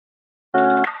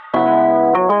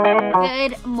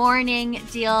Good morning,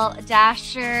 Deal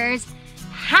Dashers.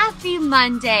 Happy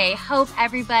Monday. Hope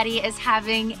everybody is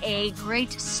having a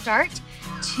great start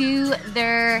to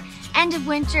their end of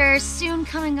winter, soon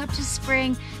coming up to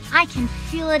spring. I can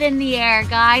feel it in the air,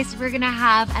 guys. We're gonna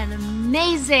have an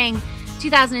amazing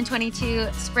 2022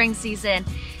 spring season.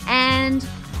 And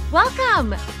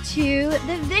welcome to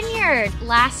the vineyard.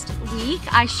 Last week,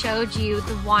 I showed you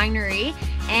the winery,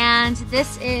 and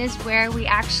this is where we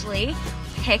actually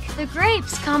pick the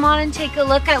grapes. Come on and take a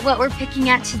look at what we're picking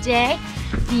at today.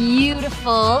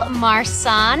 Beautiful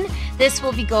Marsanne. This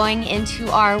will be going into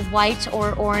our white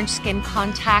or orange skin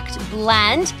contact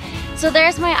blend. So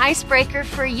there's my icebreaker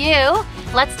for you.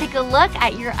 Let's take a look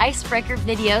at your icebreaker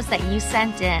videos that you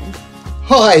sent in.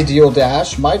 Hi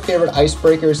DealDash. My favorite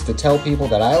icebreaker is to tell people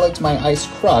that I liked my ice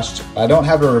crushed. I don't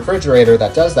have a refrigerator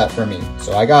that does that for me,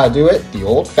 so I gotta do it the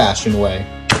old-fashioned way.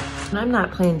 I'm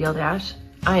not playing DealDash.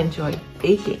 I enjoy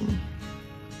baking.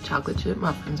 Chocolate chip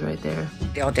muffins right there.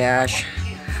 DealDash.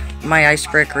 My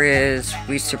icebreaker is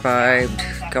we survived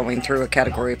going through a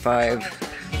Category 5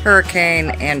 Hurricane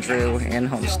Andrew in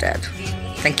Homestead.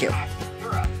 Thank you.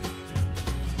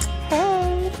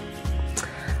 Hey!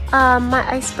 My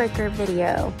icebreaker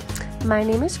video. My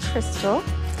name is Crystal,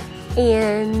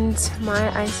 and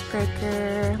my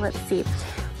icebreaker, let's see.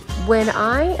 When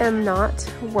I am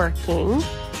not working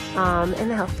in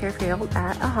the healthcare field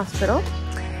at a hospital,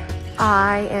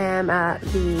 I am at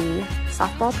the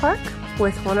softball park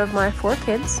with one of my 4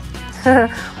 kids,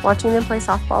 watching them play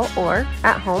softball, or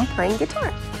at home playing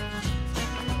guitar.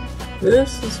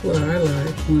 This is what I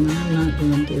like when I'm not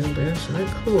doing DealDash.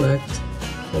 I collect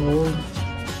old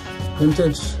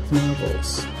vintage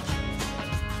marbles.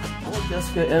 Hello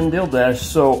Jessica and DealDash.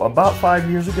 So about 5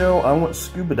 years ago, I went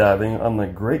scuba diving on the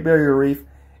Great Barrier Reef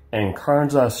in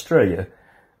Cairns, Australia.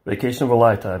 Vacation of a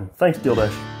lifetime. Thanks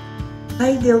DealDash.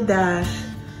 Hi DealDash.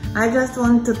 I just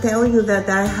want to tell you that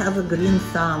I have a green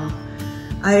thumb.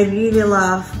 I really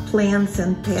love plants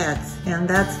and pets, and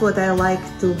that's what I like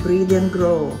to breed and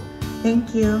grow.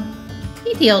 Thank you.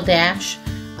 Hey DealDash.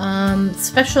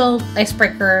 Special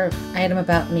icebreaker item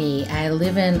about me. I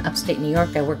live in upstate New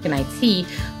York. I work in IT,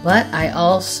 but I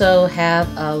also have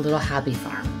a little hobby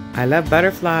farm. I love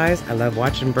butterflies, I love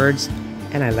watching birds,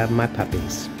 and I love my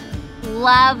puppies.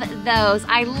 Love those.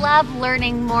 I love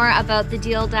learning more about the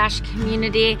DealDash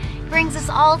community. It brings us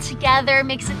all together,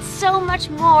 makes it so much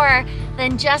more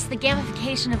than just the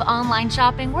gamification of online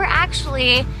shopping. We're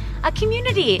actually a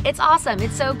community. It's awesome.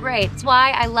 It's so great. It's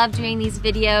why I love doing these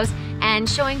videos and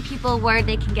showing people where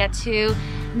they can get to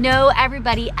know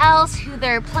everybody else, who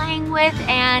they're playing with,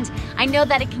 and I know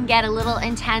that it can get a little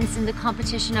intense in the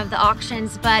competition of the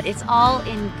auctions, but it's all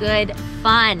in good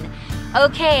fun.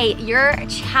 Okay, your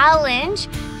challenge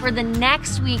for the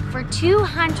next week for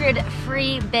 200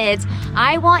 free bids,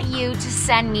 I want you to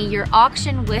send me your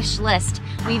auction wish list.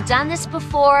 We've done this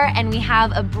before, and we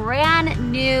have a brand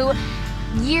new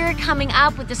year coming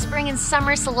up with the spring and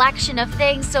summer selection of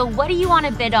things. So what do you want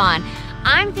to bid on?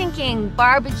 I'm thinking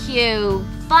barbecue,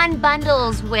 fun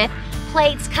bundles with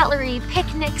plates, cutlery,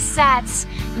 picnic sets,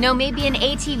 you know, maybe an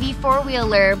ATV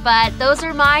four-wheeler, but those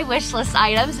are my wish list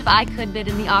items if I could bid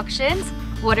in the auctions.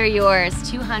 What are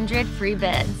yours? 200 free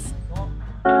bids.